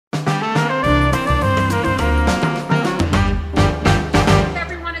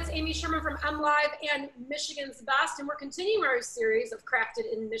Live and Michigan's Best, and we're continuing our series of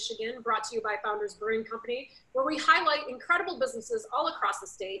Crafted in Michigan, brought to you by Founders Brewing Company, where we highlight incredible businesses all across the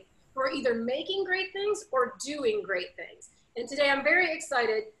state who are either making great things or doing great things. And today I'm very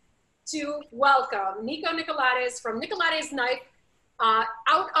excited to welcome Nico Nicolades from Nicolades Knife out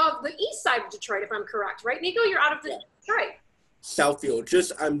of the east side of Detroit, if I'm correct, right? Nico, you're out of Detroit.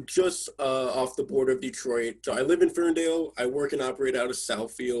 Southfield. I'm just off the border of Detroit. So I live in Ferndale. I work and operate out of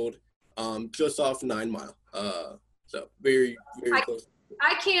Southfield, just off 9 Mile. So very close.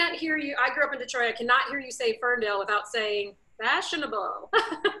 I can't hear you. I grew up in Detroit. I cannot hear you say Ferndale without saying fashionable.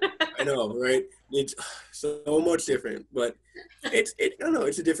 I know, right? It's so much different, but I don't know,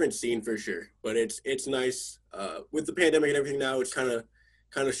 it's a different scene for sure. But it's nice. With the pandemic and everything now, it's kind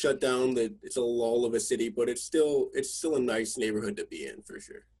of shut down. That it's a lull of a city, but it's still a nice neighborhood to be in for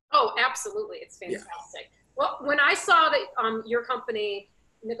sure. Oh, absolutely, it's fantastic. Yeah. Well, when I saw that your company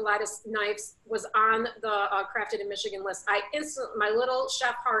Nicolades Knives was on the Crafted in Michigan list, my little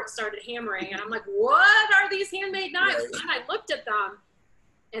chef heart started hammering, and I'm like, what are these handmade knives? Right. And I looked at them,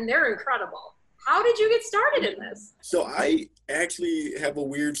 and they're incredible. How did you get started in this? So I actually have a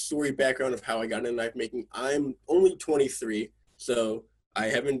weird story background of how I got into knife making. I'm only 23, so I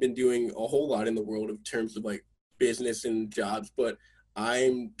haven't been doing a whole lot in the world of terms of like business and jobs, but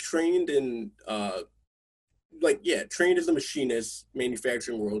I'm trained in trained as a machinist,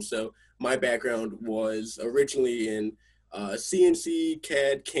 manufacturing world. So my background was originally in CNC,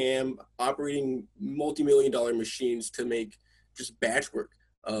 CAD, CAM, operating multi-million-dollar machines to make just batch work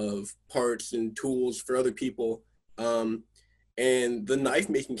of parts and tools for other people. And the knife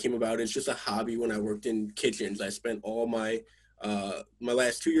making came about as just a hobby when I worked in kitchens. I spent all my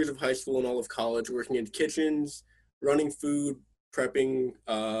last 2 years of high school and all of college working in kitchens, running food,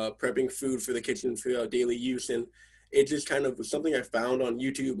 prepping food for the kitchen for daily use. And it just kind of was something I found on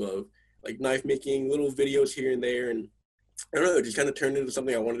YouTube of like knife making, little videos here and there. And I don't know, it just kind of turned into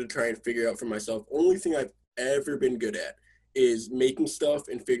something I wanted to try and figure out for myself. Only thing I've ever been good at is making stuff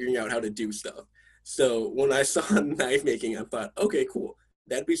and figuring out how to do stuff. So when I saw knife making, I thought, okay, cool,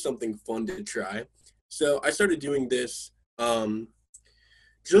 that'd be something fun to try. So I started doing this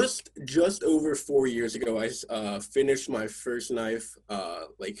just over 4 years ago. I finished my first knife, I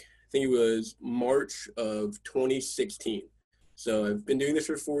think it was March of 2016. So I've been doing this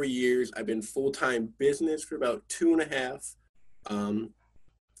for 4 years. I've been full-time business for about 2.5.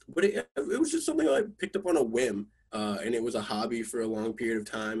 But it was just something I picked up on a whim, and it was a hobby for a long period of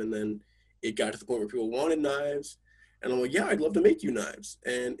time. And then it got to the point where people wanted knives. And I'm like, yeah, I'd love to make you knives.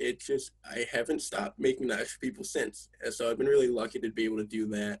 And I haven't stopped making knives for people since. And so I've been really lucky to be able to do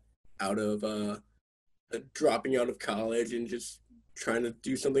that out of dropping out of college and just trying to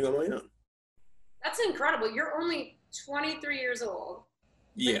do something on my own. That's incredible. You're only 23 years old.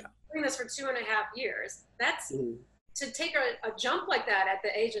 Yeah. Doing this for 2.5 years. That's to take a jump like that at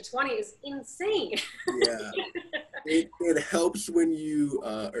the age of 20 is insane. Yeah. It helps when you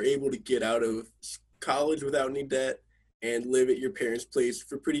are able to get out of college without any debt and live at your parents' place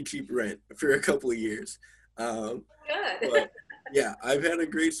for pretty cheap rent for a couple of years. Good. But yeah, I've had a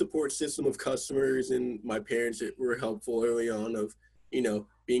great support system of customers, and my parents that were helpful early on of,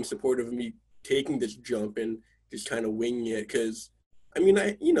 being supportive of me taking this jump and just kind of winging it. Cause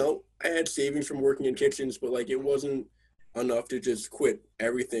I had savings from working in kitchens, but like, it wasn't enough to just quit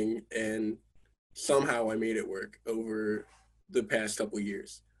everything. And somehow I made it work over the past couple of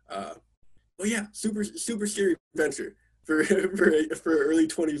years. Well, yeah, super scary adventure for early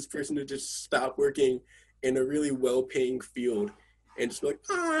 20s person to just stop working in a really well-paying field and just be like,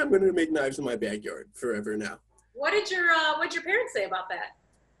 I'm going to make knives in my backyard forever now. What did your parents say about that?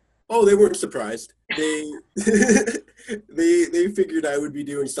 Oh, they weren't surprised. They they figured I would be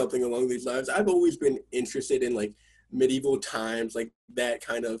doing something along these lines. I've always been interested in like medieval times, like that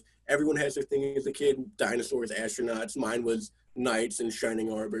kind of. Everyone has their thing as a kid: dinosaurs, astronauts. Mine was knights and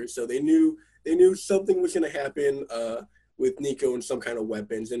shining armor. So they knew something was going to happen with Nico and some kind of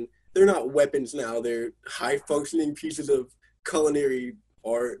weapons. And they're not weapons now; they're high-functioning pieces of culinary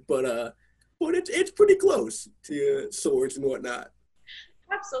art. But it's pretty close to swords and whatnot.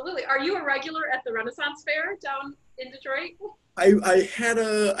 Absolutely. Are you a regular at the Renaissance Fair down in Detroit? I had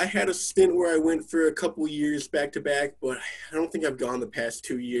a stint where I went for a couple years back to back, but I don't think I've gone the past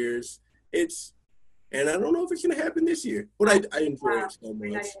 2 years. And I don't know if it's gonna happen this year, but I enjoy it so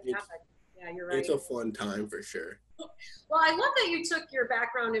much. Yeah, you're right. It's a fun time for sure. Well, I love that you took your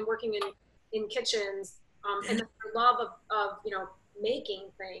background in working in kitchens and your love of making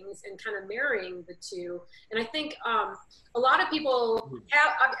things and kind of marrying the two. And I think a lot of people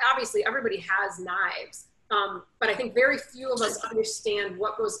have, obviously everybody has knives, But I think very few of us understand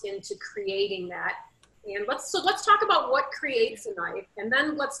what goes into creating that. And let's talk about what creates a knife, and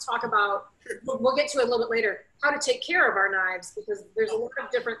then let's talk about, we'll get to it a little bit later, how to take care of our knives, because there's a lot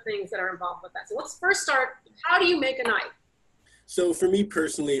of different things that are involved with that. So let's first start, how do you make a knife? So for me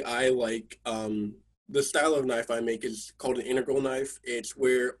personally, I like the style of knife I make is called an integral knife. It's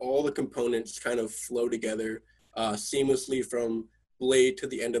where all the components kind of flow together seamlessly from blade to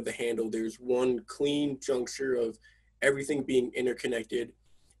the end of the handle. There's one clean juncture of everything being interconnected.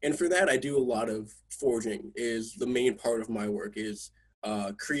 And for that, I do a lot of forging is the main part of my work is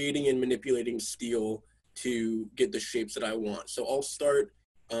creating and manipulating steel to get the shapes that I want. So I'll start,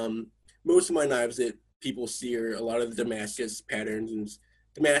 most of my knives that people see are a lot of the Damascus patterns, and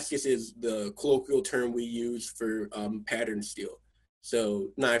Damascus is the colloquial term we use for pattern steel. So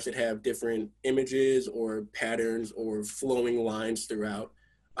knives that have different images or patterns or flowing lines throughout.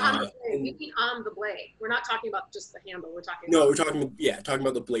 On the blade. We mean on the blade. We're not talking about just the handle. We're talking No, we're talking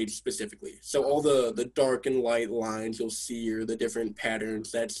about the blade specifically. So all the dark and light lines you'll see or the different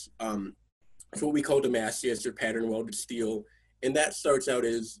patterns, that's what we call Damascus or pattern welded steel. And that starts out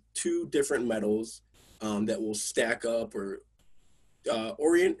as two different metals that will stack up or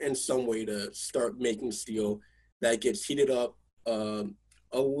orient in some way to start making steel that gets heated up a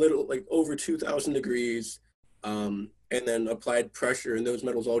little, like over 2,000 degrees, and then applied pressure, and those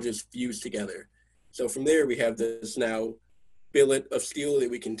metals all just fuse together. So from there, we have this now billet of steel that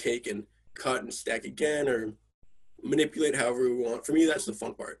we can take and cut and stack again or manipulate however we want. For me, that's the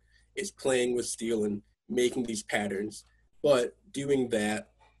fun part, is playing with steel and making these patterns. But doing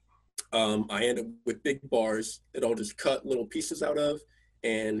that, I end up with big bars that I'll just cut little pieces out of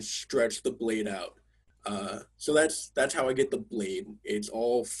and stretch the blade out. So that's how I get the blade. It's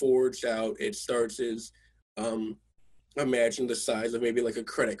all forged out. It starts as imagine the size of maybe like a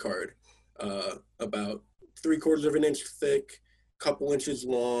credit card, about 3/4 of an inch thick, couple inches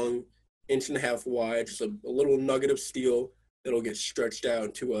long, inch and a half wide, just a little nugget of steel that'll get stretched out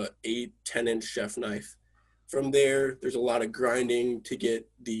into a 8-10 inch chef knife. From there, there's a lot of grinding to get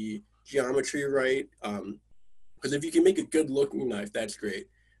the geometry right. Because if you can make a good looking knife, that's great.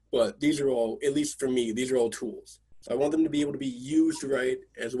 But these are all, at least for me, these are all tools. So I want them to be able to be used right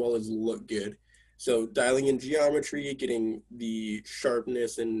as well as look good. So dialing in geometry, getting the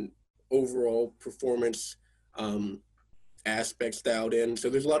sharpness and overall performance aspects dialed in. So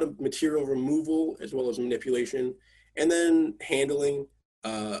there's a lot of material removal as well as manipulation. And then handling,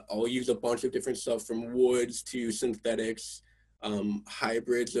 I'll use a bunch of different stuff from woods to synthetics,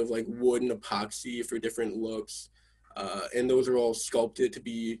 hybrids of like wood and epoxy for different looks. And those are all sculpted to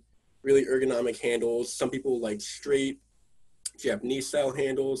be really ergonomic handles. Some people like straight Japanese style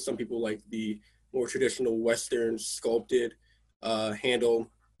handles. Some people like the more traditional Western sculpted handle.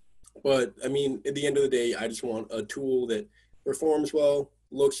 But I mean, at the end of the day, I just want a tool that performs well,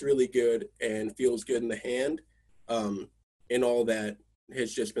 looks really good, and feels good in the hand. And all that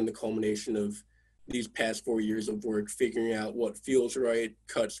has just been the culmination of these past 4 years of work, figuring out what feels right,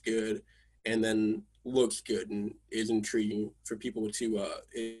 cuts good, and then looks good and is intriguing for people to,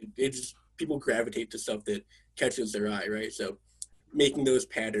 it just, people gravitate to stuff that catches their eye, right? So making those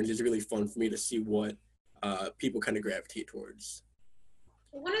patterns is really fun for me to see what people kind of gravitate towards.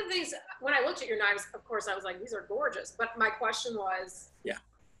 One of the things, when I looked at your knives, of course, I was like, these are gorgeous. But my question was, yeah,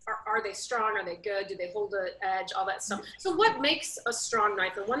 are they strong? Are they good? Do they hold the edge? All that stuff. So what makes a strong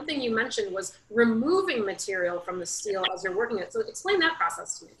knife? And one thing you mentioned was removing material from the steel as you're working it. So explain that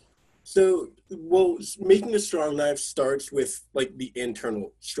process to me. So, well, making a strong knife starts with like the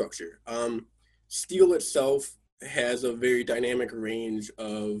internal structure. Steel itself has a very dynamic range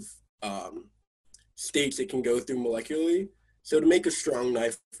of states it can go through molecularly. So to make a strong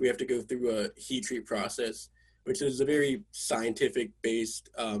knife, we have to go through a heat treat process, which is a very scientific based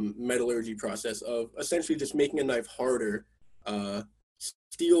metallurgy process of essentially just making a knife harder.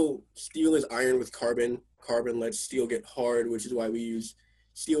 Steel is iron with carbon. Carbon lets steel get hard, which is why we use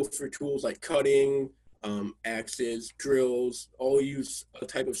steel for tools like cutting, axes, drills. All use a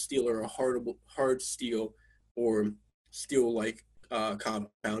type of steel or a hard steel or steel-like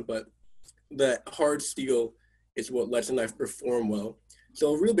compound, but that hard steel is what lets a knife perform well.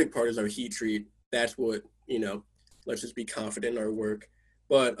 So a real big part is our heat treat. That's what, lets us be confident in our work.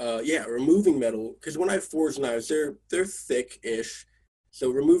 But yeah, removing metal, because when I forge knives, they're thick-ish. So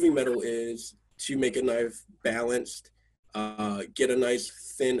removing metal is to make a knife balanced, get a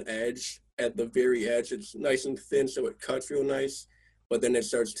nice thin edge at the very edge. It's nice and thin, so it cuts real nice, but then it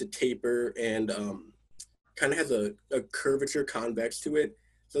starts to taper and kind of has a curvature convex to it.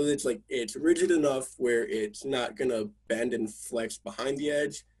 So it's rigid enough where it's not gonna bend and flex behind the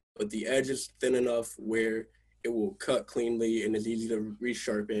edge, but the edge is thin enough where it will cut cleanly and is easy to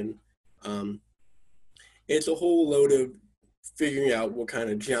resharpen. Um, it's a whole load of figuring out what kind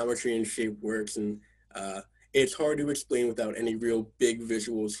of geometry and shape works, and uh, it's hard to explain without any real big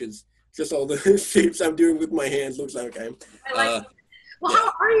visuals because just all the shapes I'm doing with my hands looks like I'm. I like. Well, Yeah.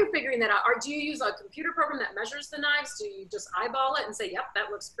 how are you figuring that out? Or do you use a computer program that measures the knives? Do you just eyeball it and say, "Yep, that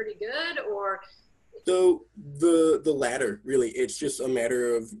looks pretty good"? Or So the latter, really, it's just a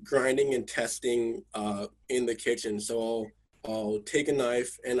matter of grinding and testing in the kitchen. So I'll take a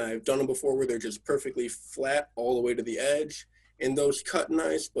knife, and I've done them before where they're just perfectly flat all the way to the edge, and those cut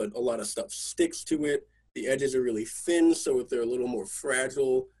nice, but a lot of stuff sticks to it. The edges are really thin, so if they're a little more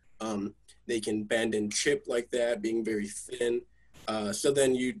fragile, they can bend and chip like that, being very thin. So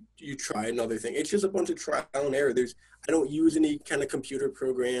then you try another thing. It's just a bunch of trial and error. I don't use any kind of computer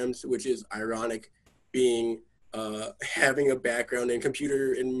programs, which is ironic being having a background in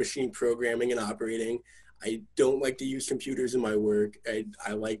computer and machine programming and operating. I don't like to use computers in my work.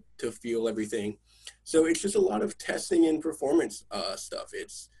 I like to feel everything. So it's just a lot of testing and performance stuff.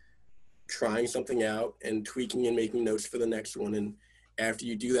 It's trying something out and tweaking and making notes for the next one. And after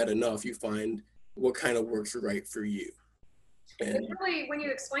you do that enough, you find what kind of works right for you. it And really, when you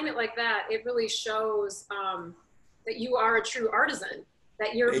explain it like that, it really shows that you are a true artisan.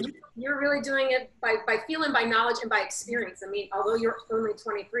 That you're really doing it by feeling, by knowledge, and by experience. I mean, although you're only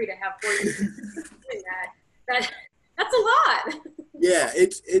 23 to have 4 years doing that's a lot. yeah,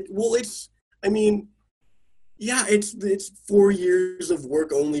 I mean, yeah, it's 4 years of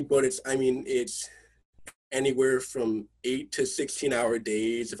work only, but it's anywhere from 8 to 16 hour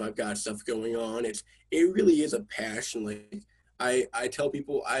days if I've got stuff going on. It really is a passion. Like I tell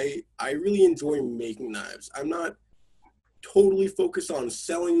people I really enjoy making knives. I'm not totally focused on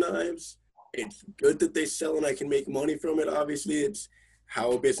selling knives. It's good that they sell and I can make money from it. Obviously, it's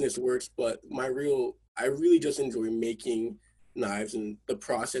how a business works, but I really just enjoy making knives and the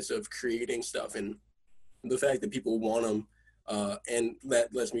process of creating stuff, and the fact that people want them and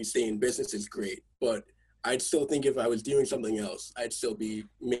that lets me stay in business is great. But I'd still think if I was doing something else, I'd still be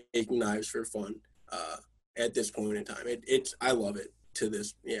making knives for fun at this point in time. I love it to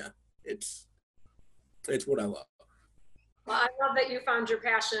this. Yeah, it's what I love. Well, I love that you found your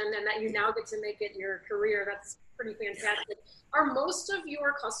passion and that you now get to make it your career. That's pretty fantastic. Are most of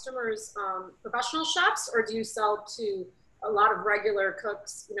your customers professional chefs, or do you sell to a lot of regular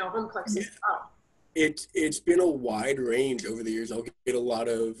cooks, home cooks as well? It's been a wide range over the years. I'll get a lot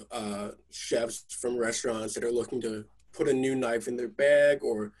of chefs from restaurants that are looking to put a new knife in their bag,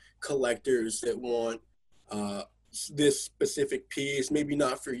 or collectors that want uh, this specific piece, maybe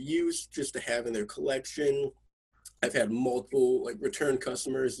not for use, just to have in their collection. I've had multiple like return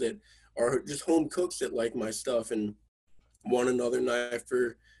customers that are just home cooks that like my stuff and want another knife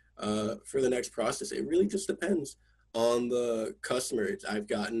for the next process. It really just depends on the customer. I've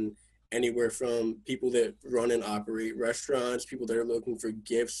gotten anywhere from people that run and operate restaurants, people that are looking for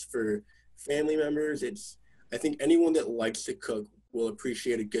gifts for family members. I think anyone that likes to cook will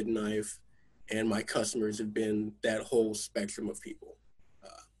appreciate a good knife, and my customers have been that whole spectrum of people.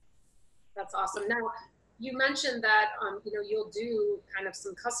 That's awesome. Now, you mentioned that you'll do kind of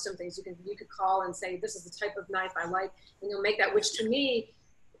some custom things. You could call and say, this is the type of knife I like, and you'll make that. Which to me,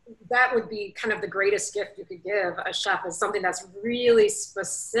 that would be kind of the greatest gift you could give a chef, is something that's really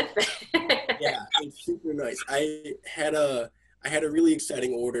specific. Yeah, it's super nice. I had a really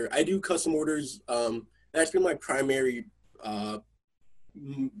exciting order. I do custom orders. That's been my primary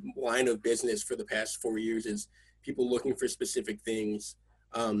line of business for the past 4 years, is people looking for specific things.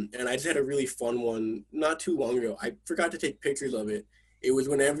 And I just had a really fun one not too long ago. I forgot to take pictures of it. It was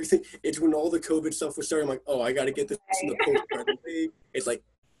when it's when all the COVID stuff was starting. I'm like, oh, I got to get this in the postcard. It's like,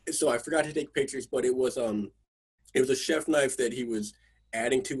 so I forgot to take pictures, but it was a chef knife that he was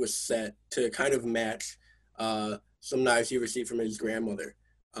adding to a set to kind of match some knives he received from his grandmother.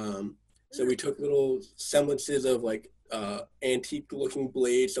 So we took little semblances of like antique looking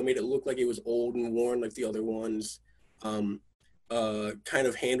blades, so made it look like it was old and worn like the other ones. Kind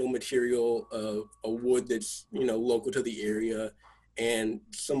of handle material of a wood that's local to the area, and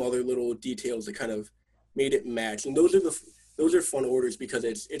some other little details that kind of made it match. And those are fun orders because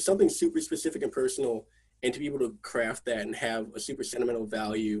it's something super specific and personal, and to be able to craft that and have a super sentimental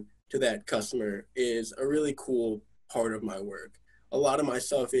value to that customer is a really cool part of my work. A lot of my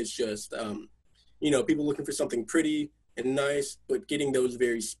stuff is just people looking for something pretty and nice, but getting those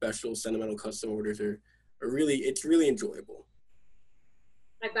very special sentimental custom orders it's really enjoyable.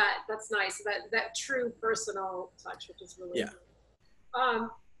 I bet that's nice. That true personal touch, which is really Yeah. cool.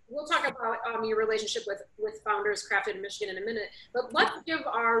 we'll talk about your relationship with Founders Crafted in Michigan in a minute, but let's give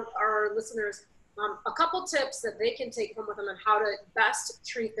our listeners a couple tips that they can take home with them on how to best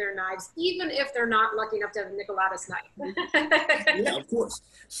treat their knives, even if they're not lucky enough to have a Nicoletis knife. Yeah, of course.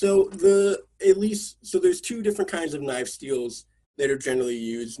 So there's two different kinds of knife steels that are generally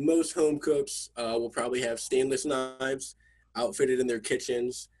used. Most home cooks will probably have stainless knives outfitted in their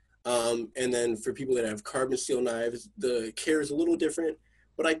kitchens. And then for people that have carbon steel knives, the care is a little different,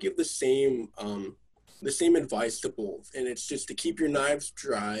 but I give the same advice to both. And it's just to keep your knives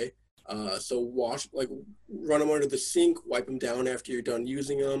dry. So run them under the sink, wipe them down after you're done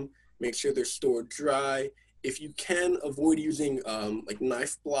using them, make sure they're stored dry. If you can, avoid using like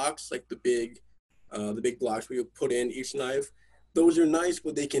knife blocks, like the big blocks where you put in each knife. Those are nice,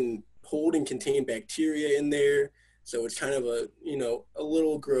 but they can hold and contain bacteria in there. So it's kind of a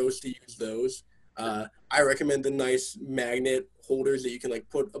little gross to use those. I recommend the nice magnet holders that you can like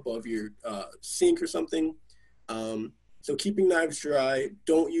put above your sink or something. So keeping knives dry,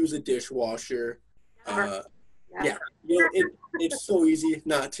 don't use a dishwasher. It's so easy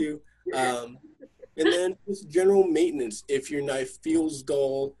not to. And then just general maintenance. If your knife feels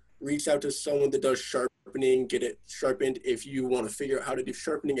dull, reach out to someone that does sharpening, get it sharpened. If you want to figure out how to do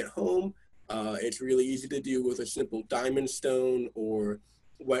sharpening at home, it's really easy to do with a simple diamond stone or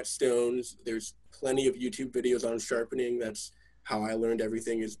whetstones. There's plenty of YouTube videos on sharpening. That's how I learned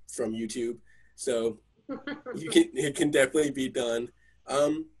everything, is from YouTube. So it can definitely be done.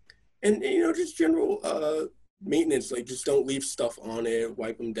 And just general maintenance, like just don't leave stuff on it,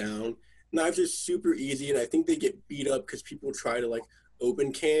 wipe them down. Knives are super easy, and I think they get beat up because people try to like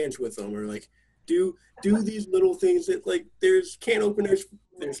open cans with them, or like do these little things that like there's can openers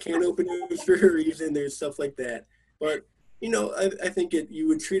for a reason. There's stuff like that, but I think you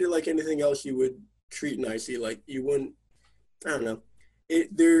would treat it like anything else you would treat nicely. Like you wouldn't, I don't know.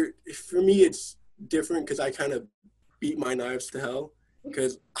 For me it's different because I kind of beat my knives to hell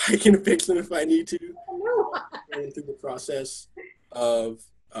because I can fix them if I need to. Going through the process of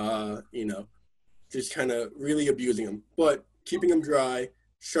just kind of really abusing them, but keeping them dry,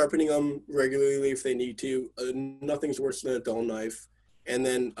 sharpening them regularly if they need to. Nothing's worse than a dull knife. And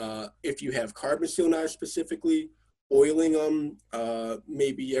then if you have carbon steel knives specifically, oiling them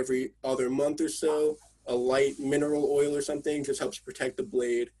maybe every other month or so. A light mineral oil or something just helps protect the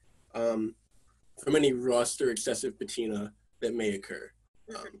blade from any rust or excessive patina that may occur.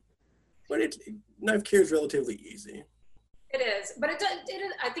 But knife care is relatively easy. It is, but it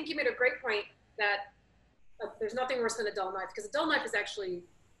is, I think you made a great point that there's nothing worse than a dull knife, because a dull knife is actually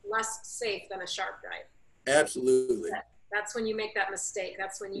less safe than a sharp knife. Absolutely. That's when you make that mistake.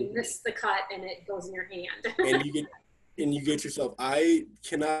 That's when you miss the cut and it goes in your hand. and you get yourself. I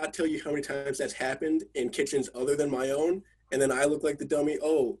cannot tell you how many times that's happened in kitchens other than my own. And then I look like the dummy.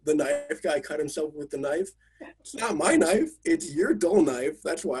 Oh, the knife guy cut himself with the knife. It's not my knife. It's your dull knife.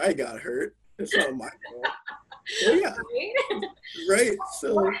 That's why I got hurt. It's not my fault. Well, yeah. Right.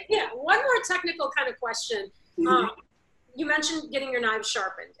 So. Yeah. One more technical kind of question. You mentioned getting your knives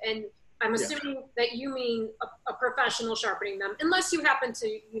sharpened, and I'm assuming that you mean a professional sharpening them, unless you happen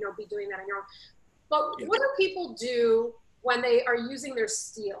to, be doing that on your own. But what do people do when they are using their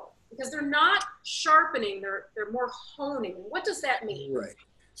steel? Because they're not sharpening, they're more honing. What does that mean? Right.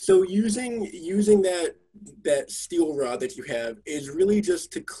 So using that steel rod that you have is really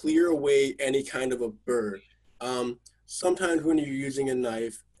just to clear away any kind of a burr. Sometimes when you're using a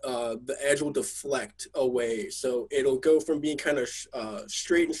knife, the edge will deflect away. So it'll go from being kind of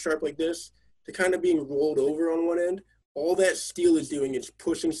straight and sharp like this to kind of being rolled over on one end. All that steel is doing is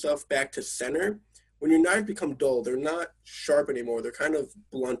pushing stuff back to center. When your knives become dull, they're not sharp anymore. They're kind of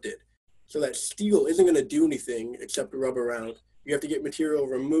blunted. So that steel isn't going to do anything except rub around. You have to get material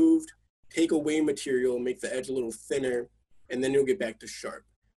removed, take away material, make the edge a little thinner, and then you'll get back to sharp.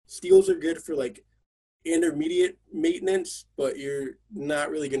 Steels are good for like intermediate maintenance, but you're not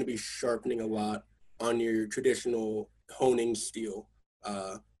really going to be sharpening a lot on your traditional honing steel.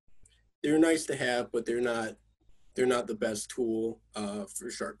 They're nice to have, but they're not the best tool for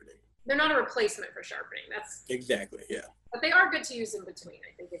sharpening. They're not a replacement for sharpening. That's exactly, yeah. But they are good to use in between,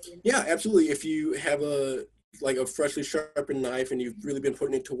 I think. Yeah, absolutely. If you have a freshly sharpened knife and you've really been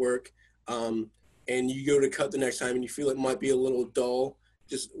putting it to work, and you go to cut the next time and you feel it might be a little dull,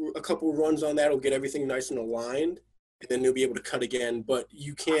 just a couple runs on that will get everything nice and aligned, and then you'll be able to cut again. But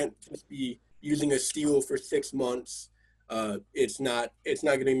you can't just be using a steel for 6 months. It's not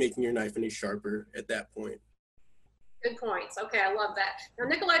going to be making your knife any sharper at that point. Good points. Okay, I love that. Now,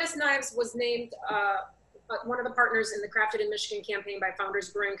 Nicoletis Knives was named one of the partners in the Crafted in Michigan campaign by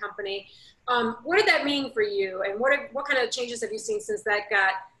Founders Brewing Company. What did that mean for you, and what kind of changes have you seen since that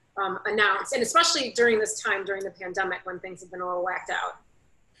got announce, and especially during this time, during the pandemic, when things have been a little whacked out.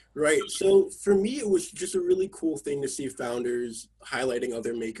 Right. So for me, it was just a really cool thing to see founders highlighting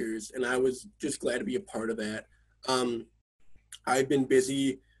other makers, and I was just glad to be a part of that. I've been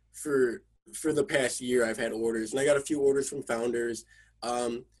busy for the past year. I've had orders, and I got a few orders from founders.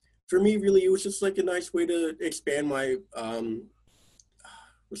 For me, really, it was just like a nice way to expand my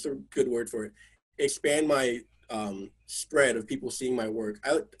what's a good word for it? Expand my spread of people seeing my work.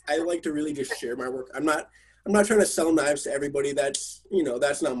 I like to really just share my work. I'm not trying to sell knives to everybody. That's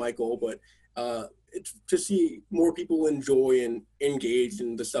that's not my goal. But it's to see more people enjoy and engage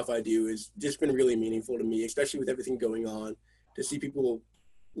in the stuff I do is just been really meaningful to me, especially with everything going on. To see people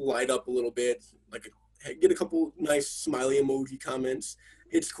light up a little bit, like get a couple nice smiley emoji comments.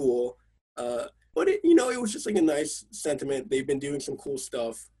 It's cool. But it was just like a nice sentiment. They've been doing some cool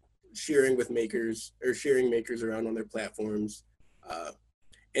stuff, sharing makers around on their platforms. And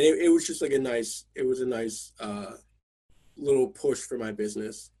it was just like a nice little push for my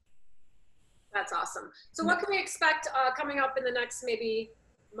business. That's awesome. So what can we expect coming up in the next maybe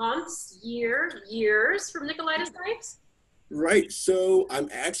months, years from Nicolaitis Knives? Right. So I'm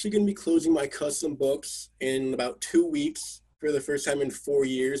actually going to be closing my custom books in about 2 weeks for the first time in 4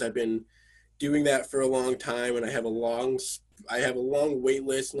 years. I've been doing that for a long time, and I have a long wait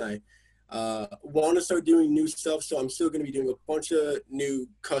list, and I want to start doing new stuff. So I'm still going to be doing a bunch of new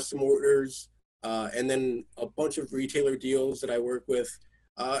custom orders, and then a bunch of retailer deals that I work with.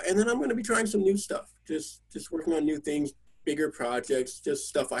 And then I'm going to be trying some new stuff, just working on new things, bigger projects, just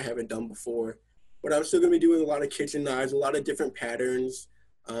stuff I haven't done before. But I'm still going to be doing a lot of kitchen knives, a lot of different patterns.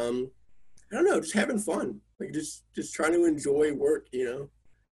 I don't know, just having fun, like just trying to enjoy work,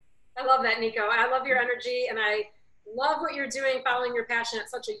 I love that, Nico. I love your energy, and I love what you're doing, following your passion at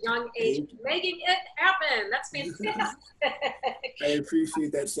such a young age, making it happen. That's fantastic. I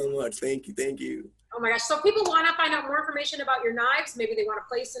appreciate that so much. Thank you. Oh my gosh. So if people want to find out more information about your knives, maybe they want to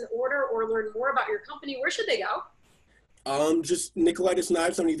place an order or learn more about your company, where should they go? Just Nicolaitis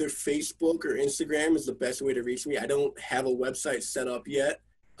Knives on either Facebook or Instagram is the best way to reach me. I don't have a website set up yet.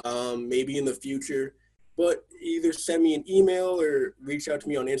 Maybe in the future, but either send me an email or reach out to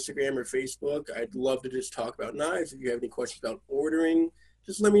me on Instagram or Facebook. I'd love to just talk about knives. If you have any questions about ordering,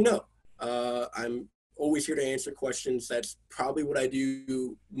 just let me know. I'm always here to answer questions. That's probably what I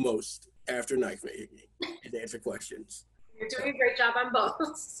do most after knife making, is answer questions. You're doing a great job on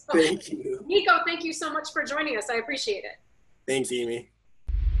both. So, thank you. Nico, thank you so much for joining us. I appreciate it. Thanks, Amy.